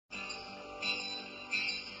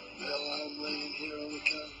here on the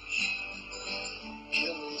couch.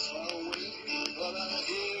 Kettle's far away, but I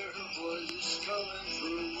hear her voice coming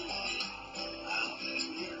through. I'll never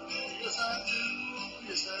hear her. Yes, I do.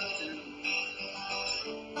 Yes, I do.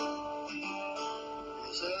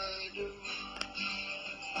 Yes, I do.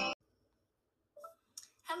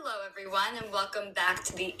 Hello, everyone, and welcome back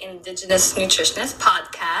to the Indigenous Nutritionist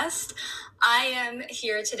Podcast. I am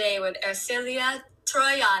here today with Ersilia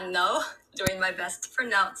Troiano, doing my best to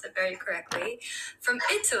pronounce it very correctly, from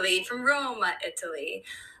Italy, from Roma, Italy.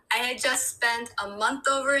 I had just spent a month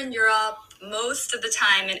over in Europe, most of the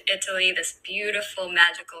time in Italy, this beautiful,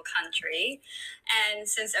 magical country. And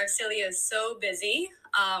since Ersilia is so busy,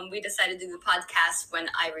 we decided to do the podcast when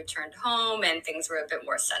I returned home and things were a bit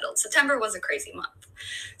more settled. September was a crazy month.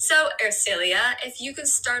 So, Ersilia, if you could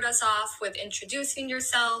start us off with introducing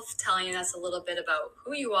yourself, telling us a little bit about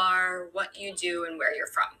who you are, what you do, and where you're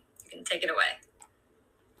from. You can take it away.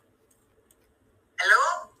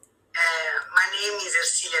 Hello, my name is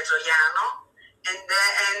Ersilia Troiano, and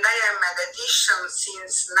I am a dietitian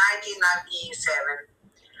since 1997.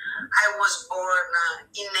 I was born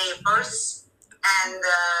in Naples, and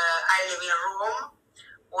I live in Rome,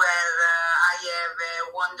 where I have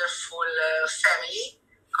a wonderful family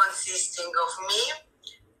consisting of me,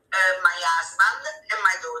 my husband, and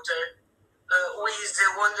my daughter, who is a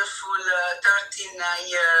wonderful 13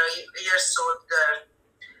 years old girl.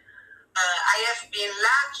 I have been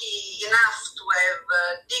lucky enough to have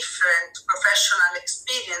different professional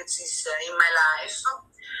experiences in my life,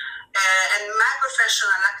 and my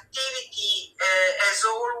professional activity has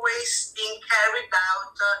always been carried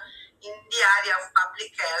out in the area of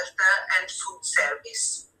public health and food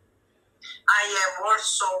service. I have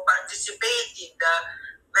also participated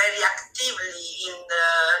very actively in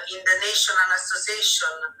the National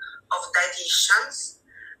Association of Dietitians,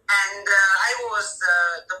 and I was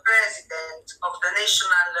the president of the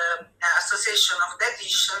National Association of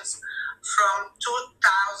Dietitians from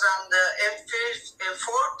 2014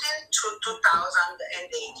 to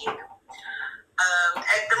 2018.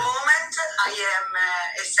 At the moment, I am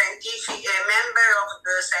a member of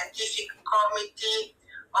the scientific committee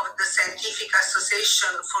of the Scientific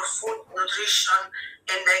Association for Food, Nutrition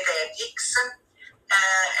and Dietetics,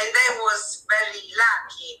 and I was very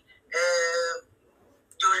lucky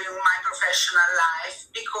during my professional life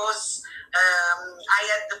because I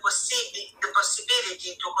had the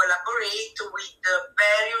possibility to collaborate with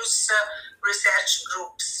various research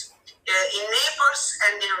groups in Naples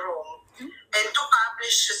and in Rome, and to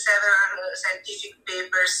publish several scientific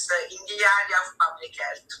papers in the area of public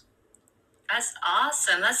health. That's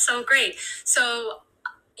awesome. That's so great. So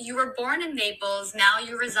you were born in Naples. Now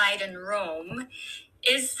you reside in Rome.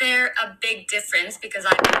 Is there a big difference, because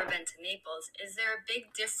I've never been to Naples, is there a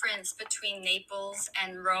big difference between Naples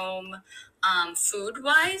and Rome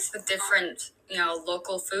food-wise with different,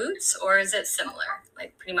 local foods, or is it similar,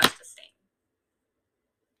 like pretty much the same?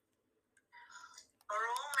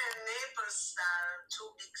 Rome and Naples are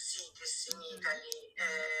two big cities in Italy,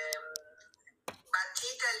 but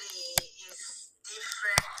Italy is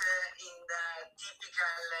different in the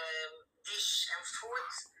typical dish and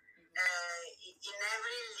foods in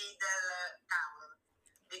every little town,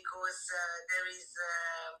 because there is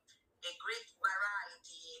a great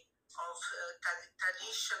variety of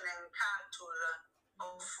tradition and culture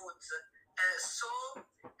of foods. So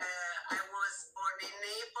I was born in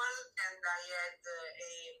Naples, and I had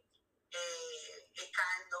a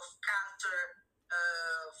kind of culture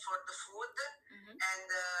for the food, and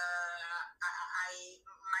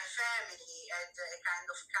my family had a kind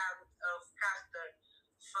of culture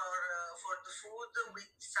for the food, with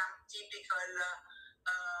some typical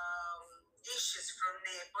dishes from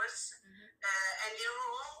Naples. And in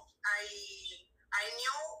Rome, I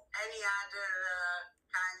knew any other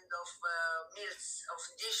kind of meals, of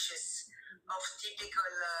dishes, of typical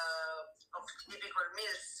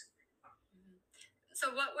meals.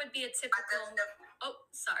 So what would be a typical...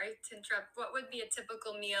 sorry to interrupt. What would be a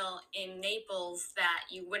typical meal in Naples that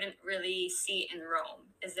you wouldn't really see in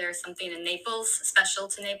Rome? Is there something in Naples special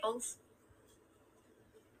to Naples?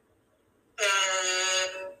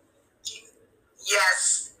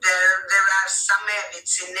 Yes, there are some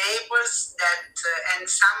habits in Naples that and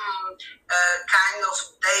some kind of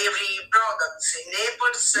dairy products in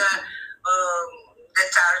Naples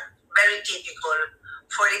that are very typical.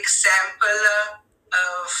 For example,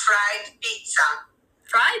 fried pizza.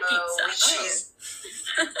 Fried pizza, which is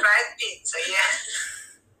fried pizza, yes,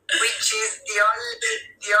 which is the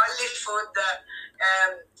only food that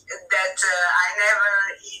I never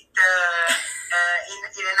eat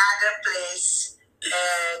in another place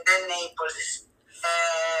than Naples.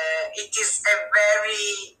 it is a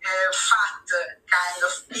very fat kind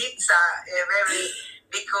of pizza,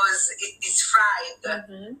 because it is fried, but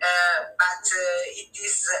it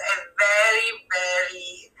is a very,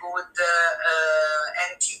 very good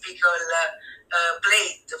and typical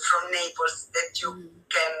plate from Naples that you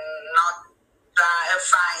cannot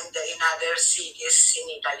find in other cities in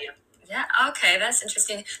Italy. Yeah, okay, that's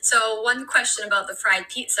interesting. So one question about the fried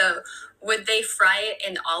pizza, would they fry it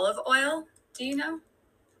in olive oil? Do you know?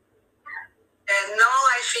 No,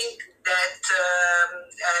 I think that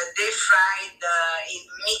they fried in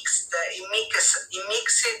mixed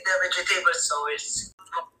vegetable oils.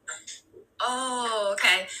 Oh,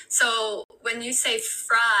 okay. So when you say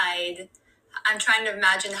fried, I'm trying to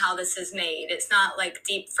imagine how this is made. It's not like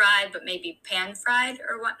deep fried, but maybe pan fried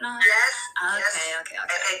or whatnot? Yes. Okay.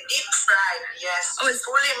 A deep fried, yes. Oh, it's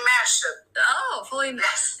fully mashed. Oh, fully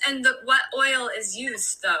Yes. And what oil is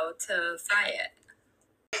used, though, to fry it?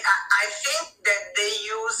 I think that they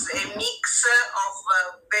use a mix of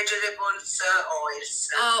vegetables oils.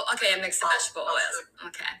 Oh, okay, a mix of vegetable oils.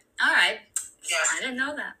 Okay. All right. Yes. I didn't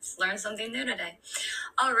know that. Learned something new today.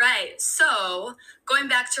 All right. So going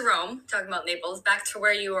back to Rome, talking about Naples, back to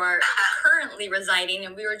where you are currently residing,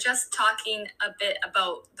 and we were just talking a bit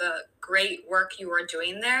about the great work you are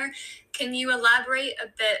doing there. Can you elaborate a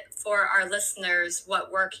bit for our listeners what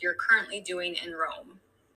work you're currently doing in Rome?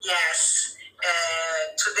 Yes.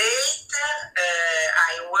 To date,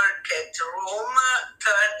 I work at Rome,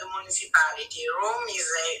 third municipality. Rome is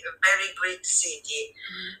a very great city.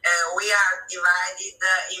 We are divided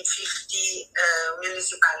in 50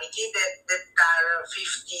 municipalities that are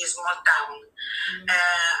 50 small towns.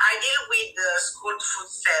 I deal with school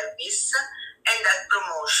food service and that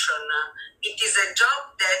promotion. It is a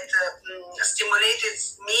job that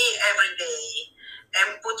stimulates me every day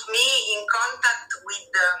and put me in contact with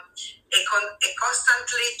a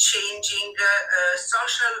constantly changing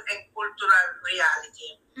social and cultural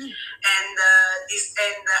reality. And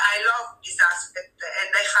I love this aspect, and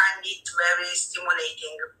I find it very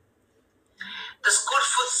stimulating. The school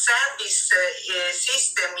food service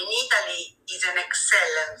system in Italy is an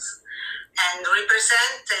excellence and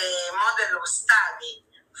represents a model of study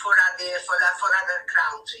for other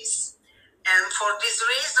countries. And for this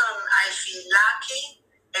reason, I feel lucky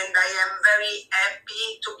and I am very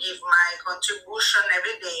happy to give my contribution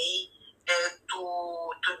every day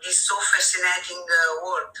to this so fascinating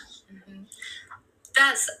world.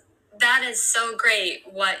 That is so great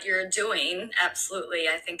what you're doing. Absolutely.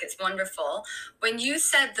 I think it's wonderful. When you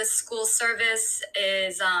said the school service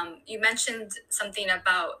is, you mentioned something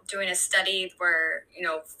about doing a study where,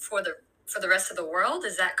 for the rest of the world.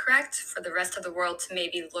 Is that correct? For the rest of the world to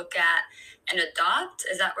maybe look at and adopt?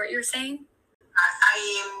 Is that what you're saying? I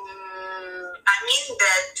mean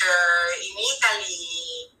that in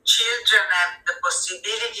Italy, children have the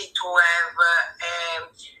possibility to have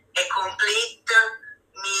a complete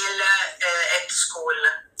meal at school.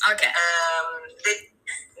 Okay.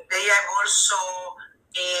 They have also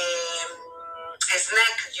a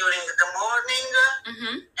snack during the morning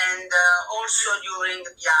and also during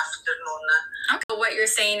the afternoon. Okay. What you're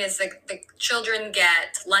saying is the children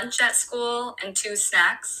get lunch at school and 2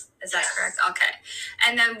 snacks. Is that correct? Okay.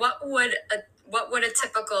 And then what would a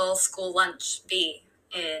typical school lunch be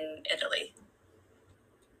in Italy?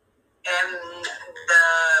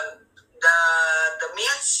 The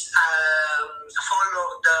meals follow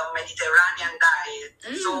the Mediterranean diet.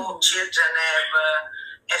 So children have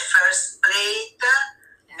a first plate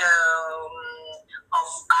of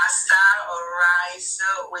pasta or rice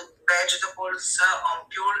with vegetables on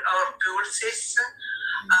pulses.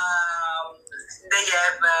 They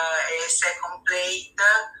have a second plate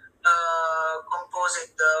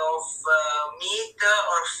composed of meat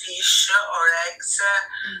or fish or eggs,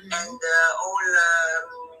 and all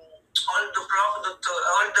the product,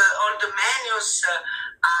 all the menus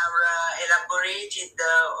are elaborated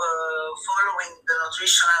following the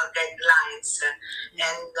nutritional guidelines,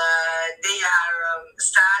 and they are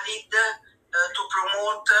studied to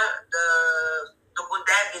promote the good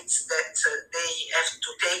habits that they have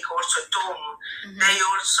to take also at home. They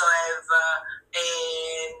also have a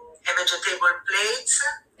vegetable plates,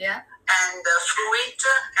 and fruit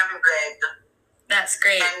and bread. That's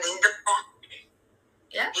great. And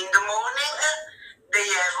in the morning, they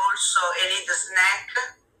have also a little snack,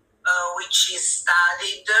 which is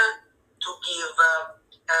studied to give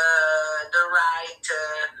the right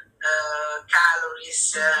calories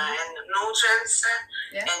and nutrients,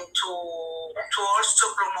 and to also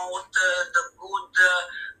promote the good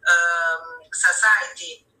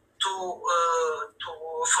society for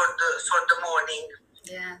the morning.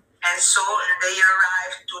 Yeah. and so they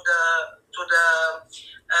arrive to the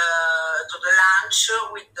lunch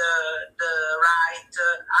with the right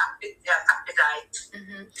appetite.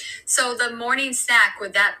 Mm-hmm. So the morning snack,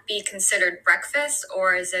 would that be considered breakfast,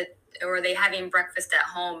 or are they having breakfast at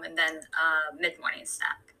home and then mid-morning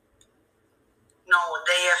snack? No,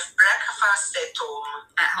 they have breakfast at home.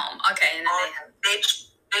 At home, okay, and then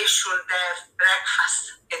they should have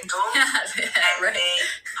breakfast at home, and right.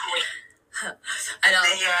 I know.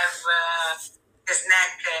 they have a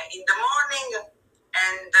snack in the morning,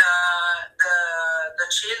 and the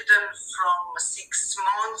children from 6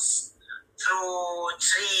 months through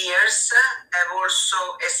 3 years have also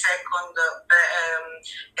a second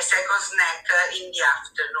snack in the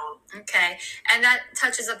afternoon. Okay, and that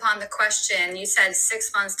touches upon the question. You said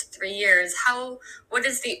 6 months to 3 years. What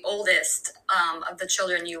is the oldest of the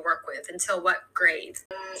children you work with? Until what grade?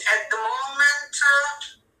 At the moment,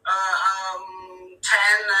 10,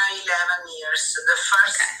 11 years. The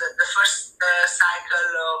first cycle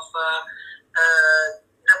of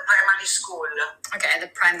the primary school. Okay, the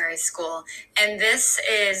primary school. And this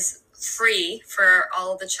is free for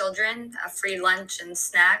all the children, a free lunch and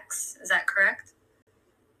snacks. Is that correct?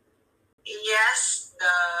 Yes,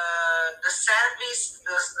 the service,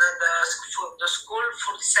 the school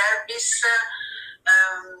food service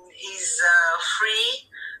is free,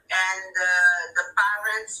 and the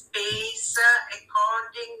parents pays a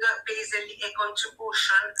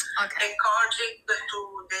contribution according to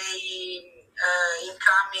the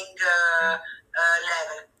incoming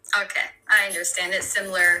level. Okay, I understand. It's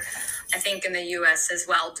similar, I think, in the U.S. as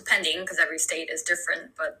well, depending, because every state is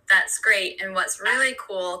different, but that's great. And what's really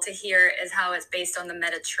cool to hear is how it's based on the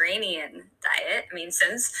Mediterranean diet. I mean,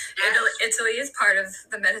 since Italy is part of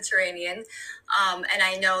the Mediterranean, and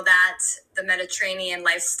I know that the Mediterranean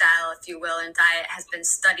lifestyle, if you will, and diet has been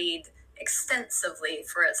studied extensively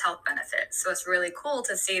for its health benefits. So it's really cool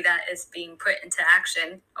to see that it's being put into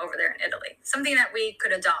action over there in Italy, something that we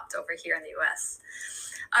could adopt over here in the U.S.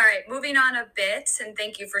 All right, moving on a bit, and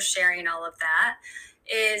thank you for sharing all of that,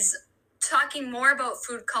 is talking more about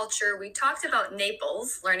food culture. We talked about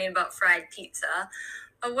Naples, learning about fried pizza,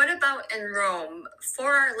 but what about in Rome?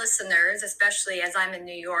 For our listeners, especially as I'm in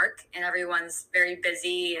New York and everyone's very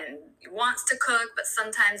busy and wants to cook, but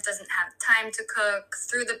sometimes doesn't have time to cook,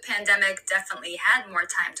 through the pandemic definitely had more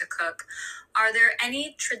time to cook. Are there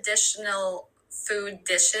any traditional food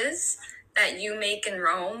dishes that you make in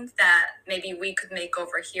Rome that maybe we could make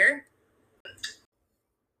over here?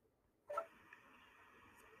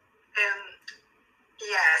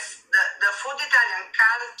 Yes, the food Italian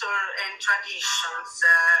culture and traditions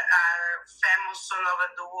are famous all over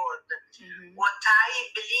the world. Mm-hmm. What I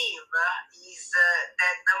believe is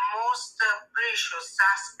that the most precious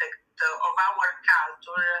aspect of our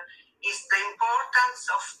culture is the importance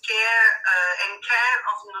of care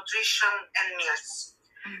of nutrition and meals.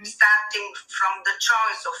 Mm-hmm. Starting from the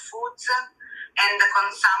choice of foods and the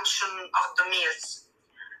consumption of the meals.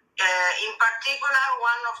 In particular,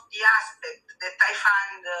 one of the aspects that I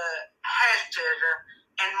find healthier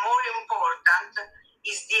and more important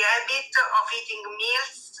is the habit of eating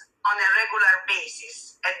meals on a regular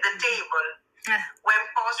basis at the table, when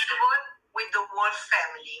possible, with the whole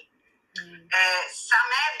family. Some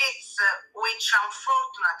habits which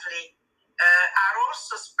unfortunately are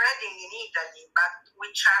also spreading in Italy, but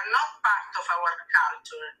which are not part of our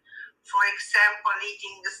culture. For example,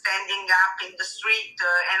 standing up in the street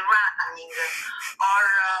and running, or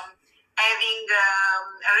having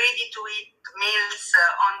ready-to-eat meals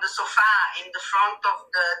on the sofa in the front of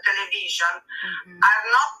the television, are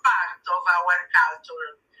not part of our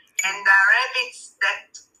culture, and are habits that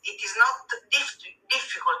it is not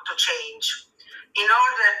difficult to change in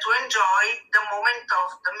order to enjoy the moment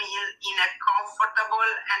of the meal in a comfortable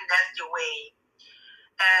and healthy way.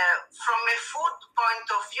 From a food point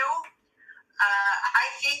of view, I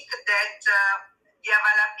think that the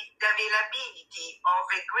availability of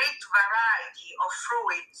a great variety of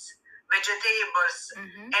fruits, vegetables,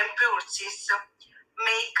 and pulses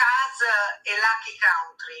make us a lucky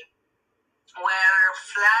country, where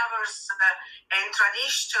flavors and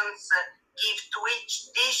traditions give to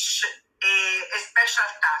each dish a special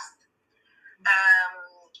taste.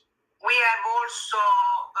 We have also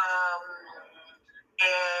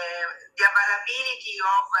the availability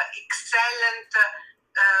of excellent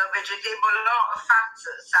vegetable fats,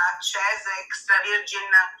 such as extra virgin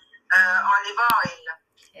olive oil.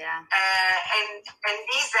 Yeah. And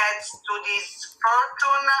this adds to this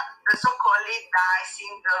fortune the so-called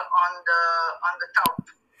icing on the top.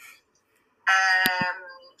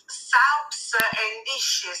 Soups and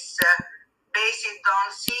dishes based on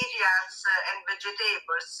cereals and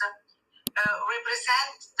vegetables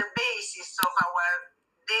represent the basis of our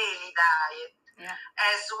daily diet,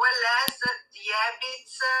 as well as the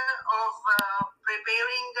habits of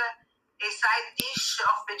preparing a side dish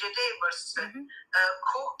of vegetables,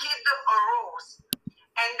 cooked or roast,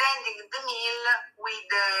 and ending the meal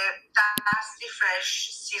with tasty,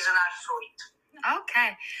 fresh, seasonal fruit.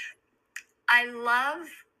 Okay. I love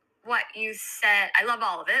what you said. I love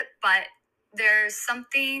all of it, but there's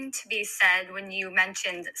something to be said when you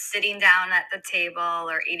mentioned sitting down at the table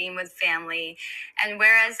or eating with family. And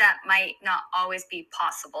whereas that might not always be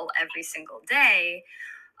possible every single day,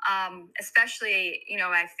 especially,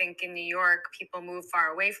 I think in New York, people move far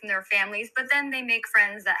away from their families, but then they make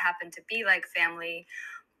friends that happen to be like family.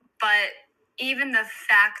 But even the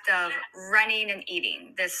fact of running and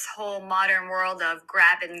eating, this whole modern world of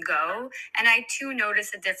grab and go. And I too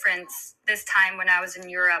noticed a difference this time when I was in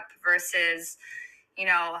Europe versus,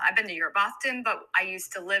 I've been to Europe often, but I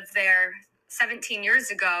used to live there 17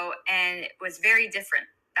 years ago, and it was very different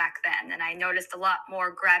back then. And I noticed a lot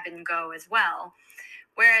more grab and go as well.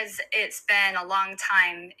 Whereas it's been a long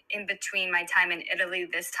time in between my time in Italy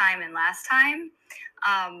this time and last time.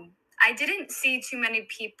 I didn't see too many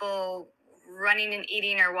people running and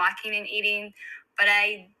eating or walking and eating, but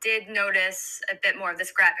I did notice a bit more of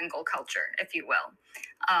this grab and go culture, if you will.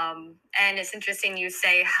 And it's interesting you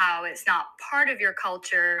say how it's not part of your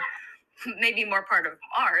culture, maybe more part of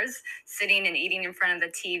ours, sitting and eating in front of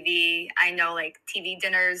the TV. I know like TV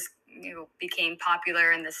dinners became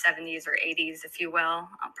popular in the 70s or 80s, if you will,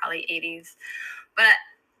 probably 80s. But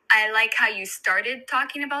I like how you started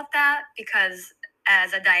talking about that, because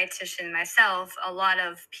as a dietitian myself, a lot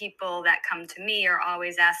of people that come to me are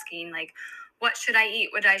always asking, like, what should I eat?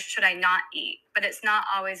 What should I not eat? But it's not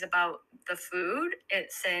always about the food.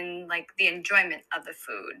 It's in like the enjoyment of the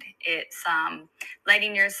food. It's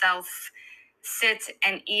letting yourself sit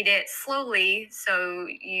and eat it slowly so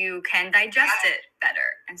you can digest it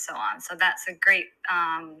better and so on. So that's a great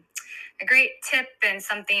tip and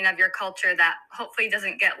something of your culture that hopefully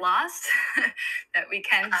doesn't get lost, that we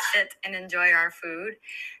can sit and enjoy our food.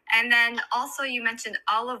 And then also you mentioned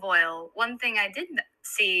olive oil. One thing I did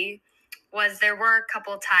see was there were a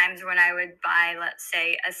couple of times when I would buy, let's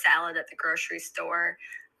say, a salad at the grocery store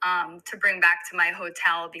to bring back to my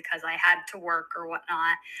hotel because I had to work or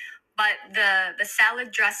whatnot. But the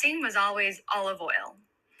salad dressing was always olive oil.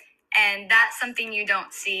 And that's something you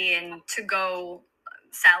don't see in to-go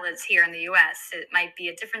salads here in the US. It might be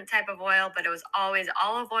a different type of oil, but it was always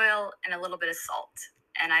olive oil and a little bit of salt.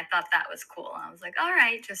 And I thought that was cool. I was like, all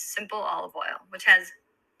right, just simple olive oil, which has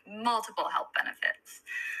multiple health benefits.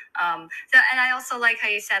 And I also like how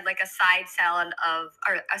you said like a side salad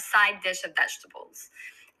or a side dish of vegetables,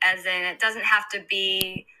 as in it doesn't have to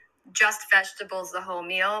be just vegetables the whole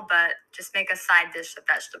meal, but just make a side dish of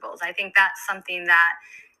vegetables. I think that's something that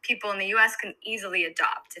people in the US can easily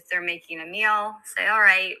adopt. If they're making a meal, say, all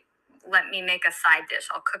right, let me make a side dish.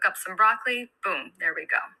 I'll cook up some broccoli. Boom, there we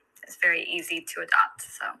go. It's very easy to adopt.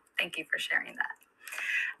 So thank you for sharing that.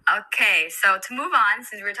 Okay, so to move on,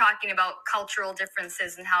 since we're talking about cultural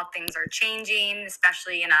differences and how things are changing,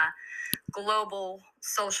 especially in a global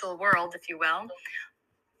social world, if you will,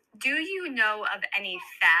 do you know of any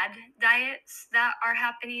fad diets that are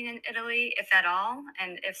happening in Italy, if at all?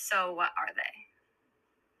 And if so, what are they?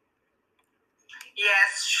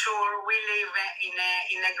 Yes, sure. We live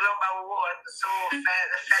in a global world, so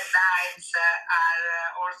fat diets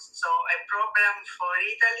are also a problem for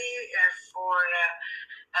Italy,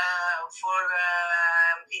 for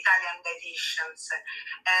Italian dietitians.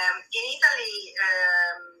 In Italy,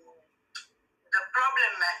 the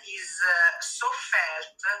problem is so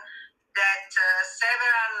felt that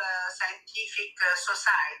several scientific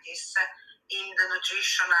societies in the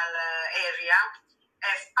nutritional area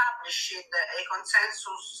have published a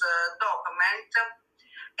consensus document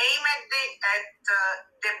aimed at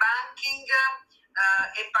debunking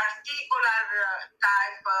a particular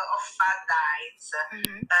type of fat diets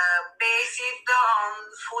based on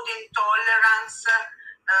food intolerance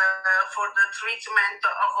for the treatment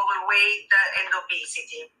of overweight and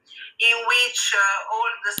obesity, in which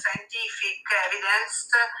all the scientific evidence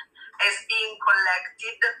has been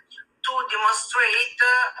collected to demonstrate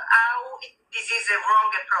how this is a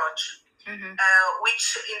wrong approach, which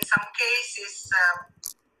in some cases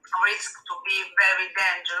risks to be very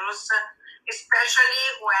dangerous, especially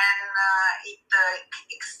when it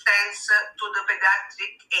extends to the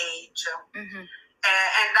pediatric age.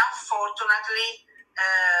 And unfortunately,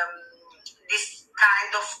 this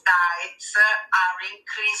kind of diets are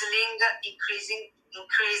increasing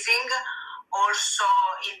also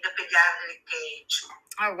in the pediatric age.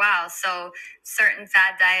 Oh, wow. So certain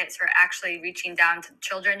fad diets are actually reaching down to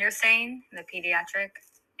children, you're saying, in the pediatric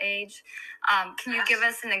age. Can you give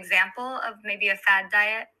us an example of maybe a fad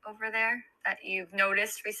diet over there that you've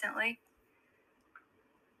noticed recently?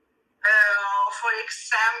 For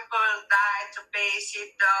example, diet based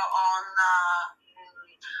on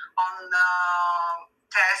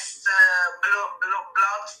test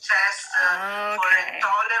blood test for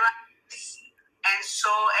intolerance, and so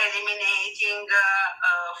eliminating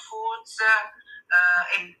foods,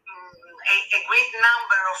 a great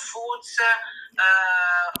number of foods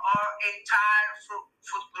or entire food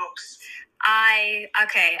groups. I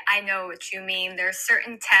know what you mean. There's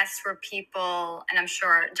certain tests where people, and I'm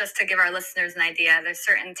sure just to give our listeners an idea, there's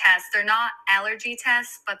certain tests. They're not allergy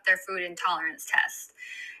tests, but they're food intolerance tests.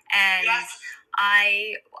 And Yes.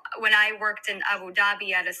 when I worked in Abu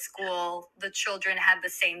Dhabi at a school, the children had the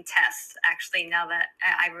same tests. Actually, now that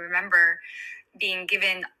I remember being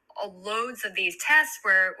given loads of these tests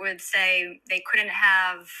where it would say they couldn't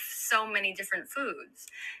have so many different foods.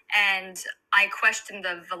 And I questioned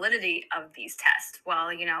the validity of these tests.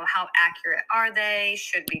 Well, how accurate are they?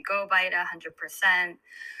 Should we go by it 100%?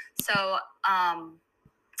 So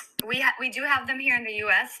we do have them here in the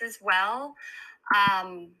U.S. as well.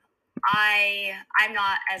 I'm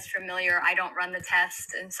not as familiar. I don't run the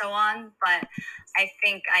test and so on, but I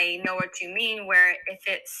think I know what you mean. Where if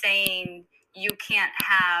it's saying you can't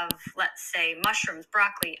have, let's say, mushrooms,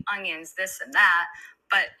 broccoli, onions, this and that,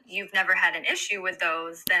 but you've never had an issue with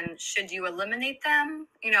those, then should you eliminate them?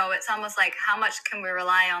 It's almost like how much can we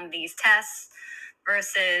rely on these tests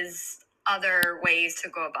versus other ways to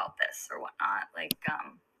go about this or whatnot.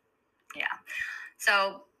 Yeah.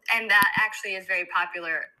 So, and that actually is very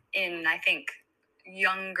popular in, I think,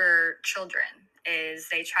 younger children, is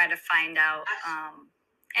they try to find out,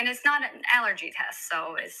 and it's not an allergy test.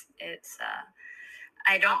 So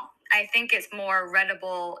I think it's more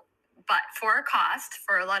readable, but for a cost,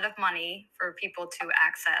 for a lot of money for people to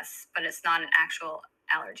access, but it's not an actual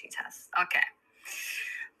allergy test. Okay.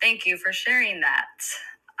 Thank you for sharing that.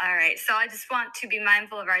 All right, so I just want to be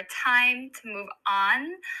mindful of our time to move on.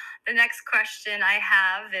 The next question I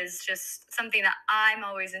have is just something that I'm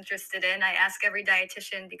always interested in. I ask every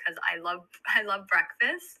dietitian because I love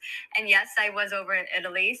breakfast. And yes, I was over in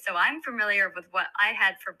Italy, so I'm familiar with what I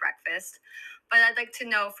had for breakfast. But I'd like to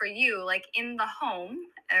know for you, like in the home,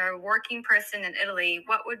 or a working person in Italy,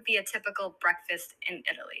 what would be a typical breakfast in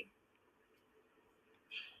Italy?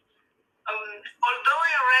 Although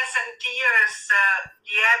in recent years the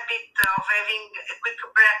habit of having a quick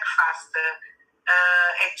breakfast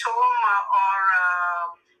at home or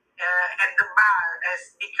at the bar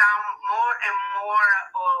has become more and more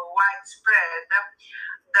widespread,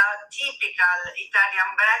 the typical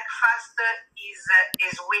Italian breakfast is a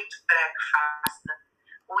sweet breakfast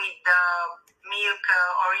with milk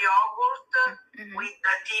or yogurt, with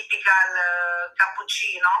the typical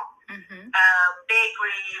cappuccino,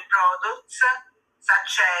 bakery products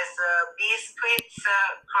such as biscuits,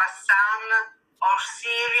 croissant, or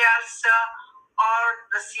cereals, or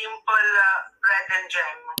the simple bread and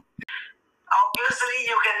jam. Obviously,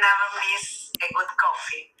 you can never miss a good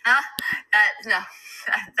coffee.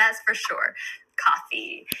 That's for sure.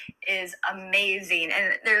 Coffee is amazing.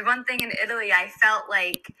 And there's one thing in Italy, I felt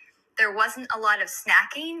like there wasn't a lot of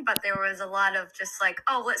snacking, but there was a lot of just like,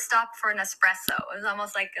 oh, let's stop for an espresso. It was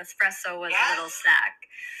almost like espresso was a little snack.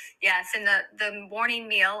 Yes, and the morning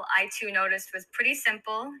meal I too noticed was pretty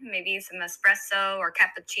simple. Maybe some espresso or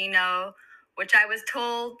cappuccino, which I was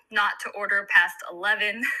told not to order past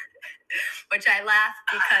 11, which I laughed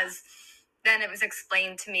because then it was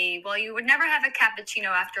explained to me, well, you would never have a cappuccino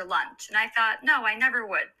after lunch. And I thought, no, I never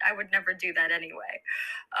would. I would never do that anyway.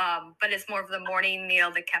 But it's more of the morning meal,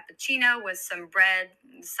 the cappuccino with some bread,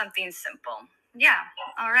 something simple. Yeah,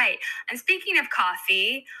 all right. And speaking of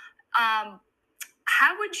coffee,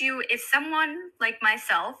 how would you, if someone like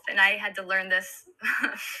myself, and I had to learn this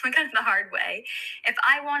kind of the hard way, if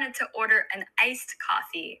I wanted to order an iced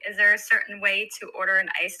coffee, is there a certain way to order an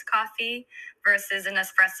iced coffee versus an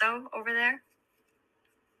espresso over there?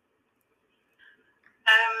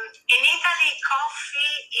 In Italy,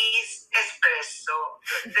 coffee is espresso.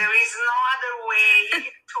 There is no other way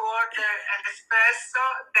to order an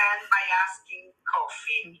espresso than by asking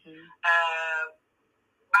coffee.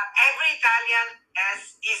 But every Italian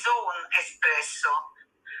has his own espresso,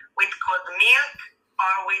 with cold milk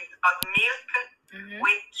or with hot milk,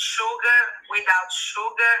 with sugar, without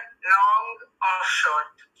sugar, long or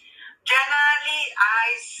short. Generally,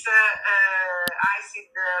 iced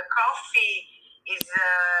coffee is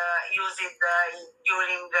used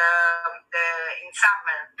during in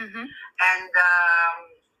summer, and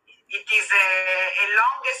it is a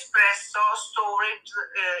long espresso stored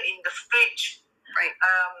in the fridge. Right.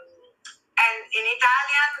 And in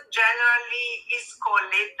Italian, generally is called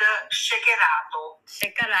shakerato.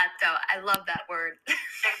 Shakerato. I love that word.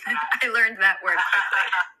 I learned that word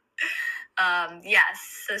quickly.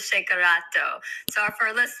 Yes, so shakerato. So for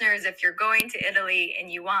our listeners, if you're going to Italy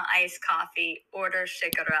and you want iced coffee, order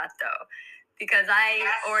shakerato. Because I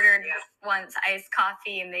ordered once iced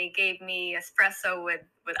coffee and they gave me espresso with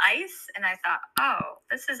ice, and I thought, oh,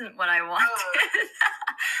 this isn't what I wanted.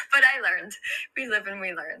 But I learned. We live and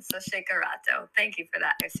we learn. So shakerato. Thank you for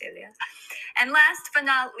that, Ersilia. And last but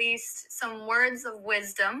not least, some words of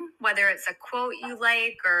wisdom, whether it's a quote you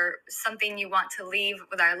like or something you want to leave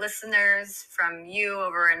with our listeners from you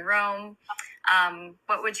over in Rome.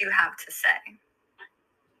 What would you have to say?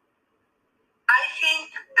 I think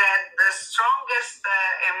that the strongest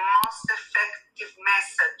and most effective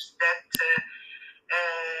message that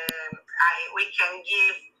we can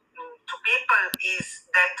give to people is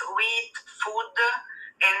that we eat food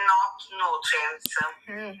and not nutrients.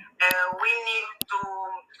 We need to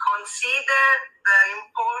consider the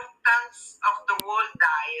importance of the whole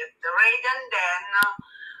diet rather than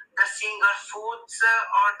the single foods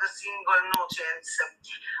or the single nutrients.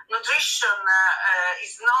 Nutrition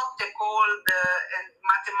is not a cold and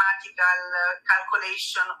mathematical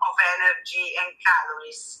calculation of energy and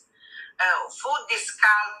calories. Food is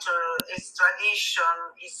culture, is tradition,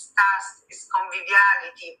 is taste, is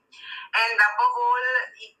conviviality, and above all,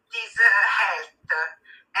 it is health.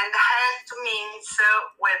 And health means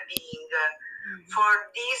well-being. For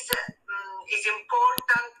this, is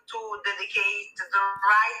important to dedicate the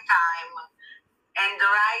right time and the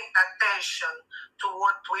right attention to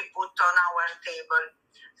what we put on our table,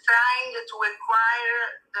 trying to acquire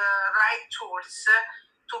the right tools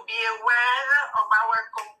to be aware of our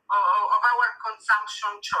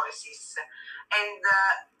consumption choices and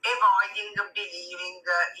avoiding believing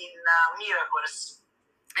in miracles.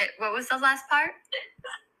 What was the last part?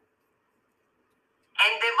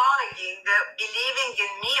 And avoiding believing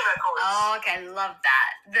in miracles. Oh, okay, love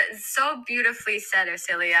that. So beautifully said,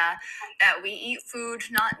 Ersilia, that we eat food,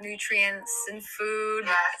 not nutrients, and food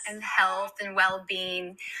and health and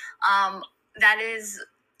well-being. That is,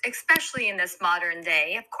 especially in this modern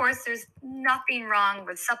day. Of course, there's nothing wrong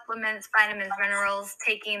with supplements, vitamins, minerals,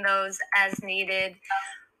 taking those as needed.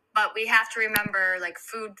 But we have to remember, like,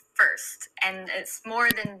 food first. And it's more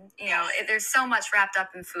than, there's so much wrapped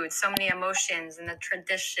up in food, so many emotions and the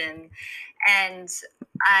tradition. And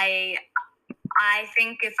I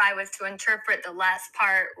think if I was to interpret the last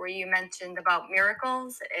part where you mentioned about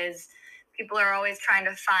miracles, is people are always trying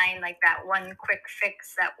to find, like, that one quick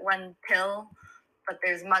fix, that one pill. But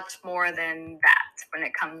there's much more than that when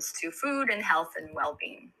it comes to food and health and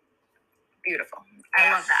well-being. Beautiful.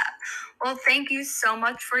 I love that. Well, thank you so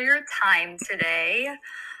much for your time today.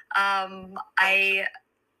 I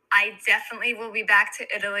definitely will be back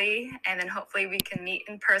to Italy, and then hopefully we can meet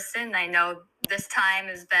in person. I know this time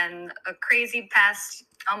has been a crazy past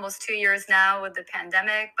almost 2 years now with the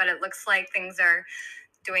pandemic, but it looks like things are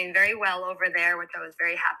doing very well over there, which I was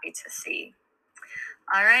very happy to see.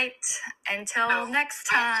 All right. Until next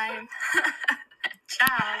time.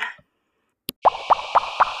 Ciao.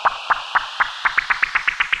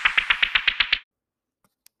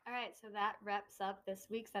 All right, so that wraps up this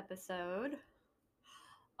week's episode.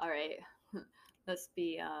 All right, let's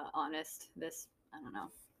be honest. This,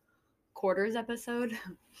 quarters episode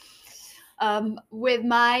with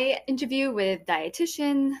my interview with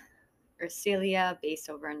dietitian Ersilia, based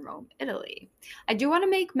over in Rome, Italy. I do want to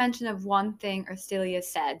make mention of one thing Ersilia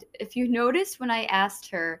said. If you noticed when I asked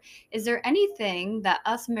her, is there anything that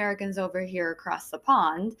us Americans over here across the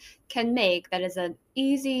pond can make that is an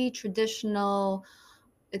easy, traditional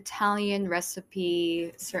Italian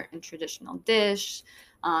recipe, certain traditional dish,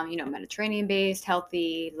 Mediterranean-based,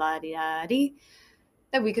 healthy, la-di-da-di,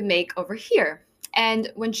 that we could make over here?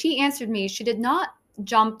 And when she answered me, she did not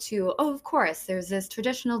jump to, oh, of course, there's this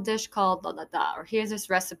traditional dish called la da da, or here's this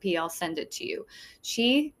recipe, I'll send it to you.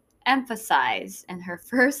 She emphasized, and her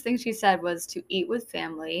first thing she said was to eat with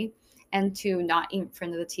family and to not eat in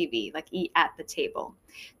front of the TV, like eat at the table.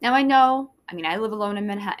 Now I live alone in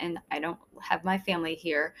Manhattan. I don't have my family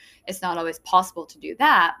here. It's not always possible to do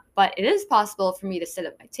that, but it is possible for me to sit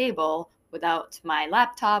at my table without my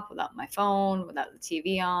laptop, without my phone, without the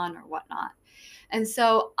TV on or whatnot. And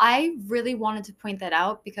so I really wanted to point that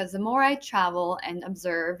out because the more I travel and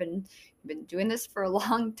observe, and I've been doing this for a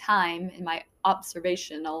long time in my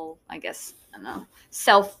observational, I guess, I don't know,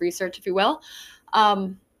 self-research, if you will,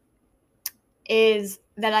 is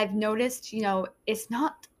that I've noticed, it's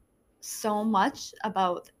not so much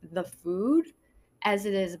about the food as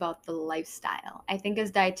it is about the lifestyle. I think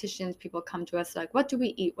as dietitians, people come to us like, what do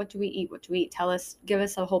we eat? What do we eat? What do we eat? Tell us, give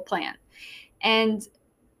us a whole plan. And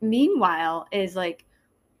meanwhile is like,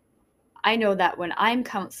 I know that when I'm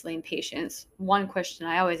counseling patients, one question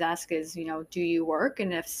I always ask is, do you work?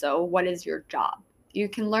 And if so, what is your job? You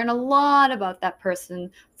can learn a lot about that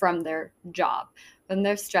person from their job, from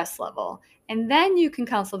their stress level, and then you can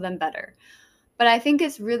counsel them better. But I think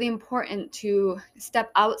it's really important to step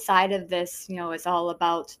outside of this, it's all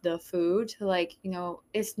about the food. Like,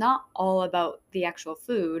 it's not all about the actual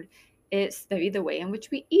food. It's the way in which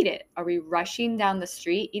we eat it. Are we rushing down the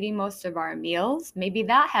street eating most of our meals? Maybe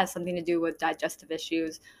that has something to do with digestive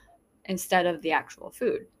issues instead of the actual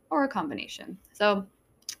food, or a combination. So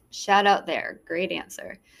shout out there. Great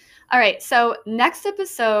answer. All right, so next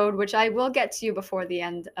episode, which I will get to you before the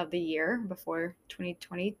end of the year, before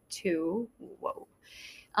 2022,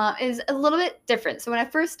 is a little bit different. So when I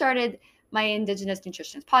first started my Indigenous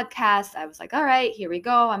Nutritionist podcast, I was like, all right, here we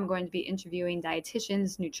go. I'm going to be interviewing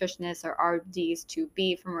dietitians, nutritionists, or RDs to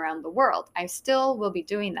be from around the world. I still will be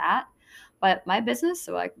doing that, but my business,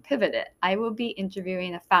 so I can pivot it. I will be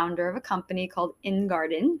interviewing a founder of a company called In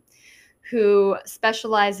Garden, who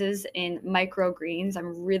specializes in microgreens.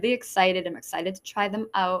 I'm really excited. I'm excited to try them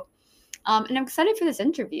out. And I'm excited for this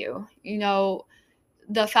interview.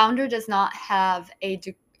 The founder does not have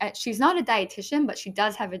she's not a dietitian, but she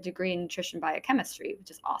does have a degree in nutrition biochemistry,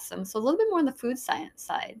 which is awesome. So a little bit more on the food science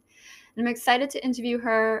side. And I'm excited to interview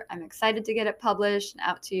her. I'm excited to get it published and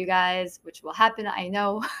out to you guys, which will happen, I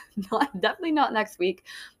know, definitely not next week,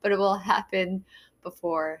 but it will happen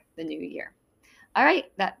before the new year. All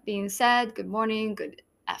right, that being said, good morning, good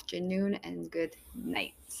afternoon, and good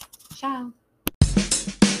night. Ciao.